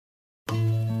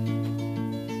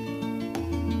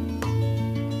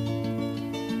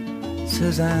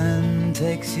Suzanne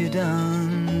takes you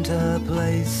down to her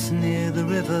place near the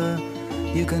river.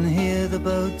 You can hear the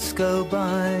boats go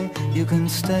by. You can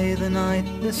stay the night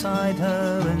beside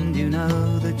her, and you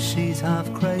know that she's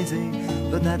half crazy,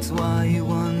 but that's why you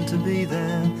want to be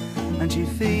there. And she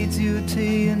feeds you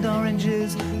tea and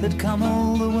oranges that come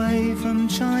all the way from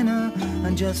China.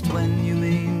 And just when you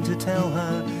mean to tell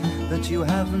her that you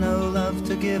have no love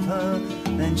to give her,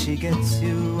 then she gets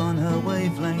you on her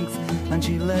wavelength, and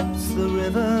she lets the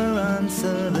river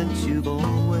answer that you've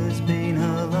always been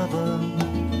her lover.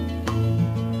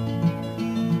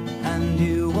 And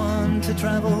you want to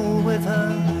travel with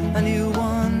her, and you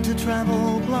want to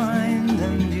travel blind,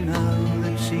 and you know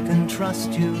that she can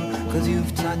trust you, 'cause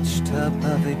you've touched her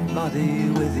perfect body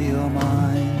with your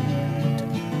mind.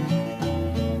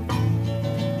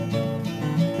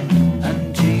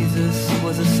 And Jesus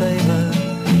was a sailor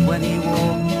when he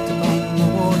walked upon the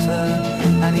water,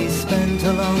 and he spent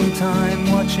a long time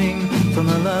watching from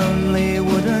a lonely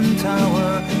wooden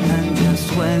tower. And just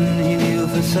when he knew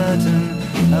for certain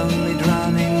only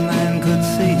drowning men could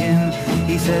see him,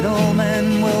 he said all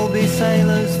men will be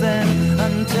sailors then,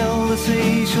 until the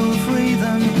sea shall free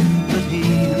them. But he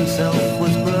himself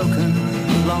was broken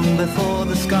long before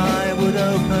the sky would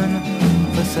open.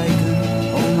 Forsaken,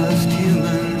 almost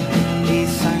human, he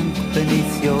sank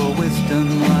beneath your wisdom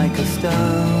like a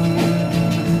stone.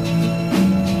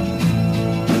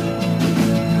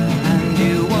 And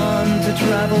you want to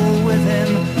travel with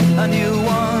him, and you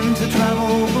want to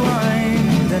travel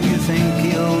blind, and you think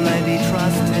you'll maybe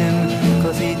trust him,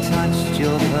 'cause he touched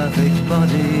your perfect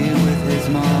body with his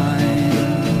mind.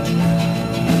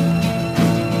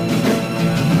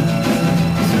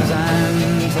 Suzanne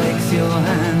takes your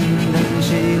hand and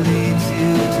she leads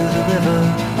you to the river.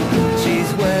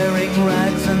 She's wearing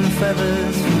rags and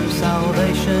feathers from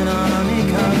Salvation Army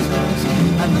counters,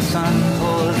 and the sun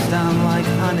pours down like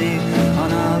honey on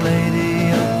Our Lady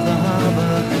of the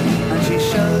Harbour. And she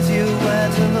shows you where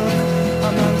to look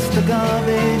amongst the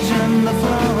garbage and the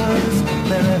flowers.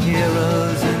 There are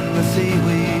heroes in the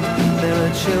seaweed, there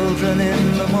are children in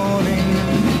the morning.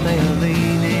 They are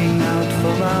leaning out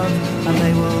for love, and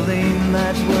they will lean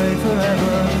that way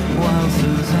forever, while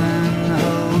Suzanne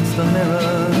holds the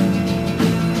mirror.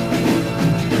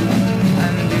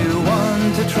 And you want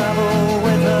to travel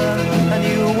with her, and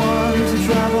you want to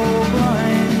travel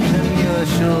blind, and you're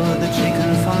sure that she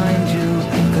can find you,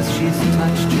 'cause she's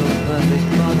touched your perfect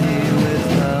body with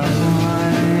her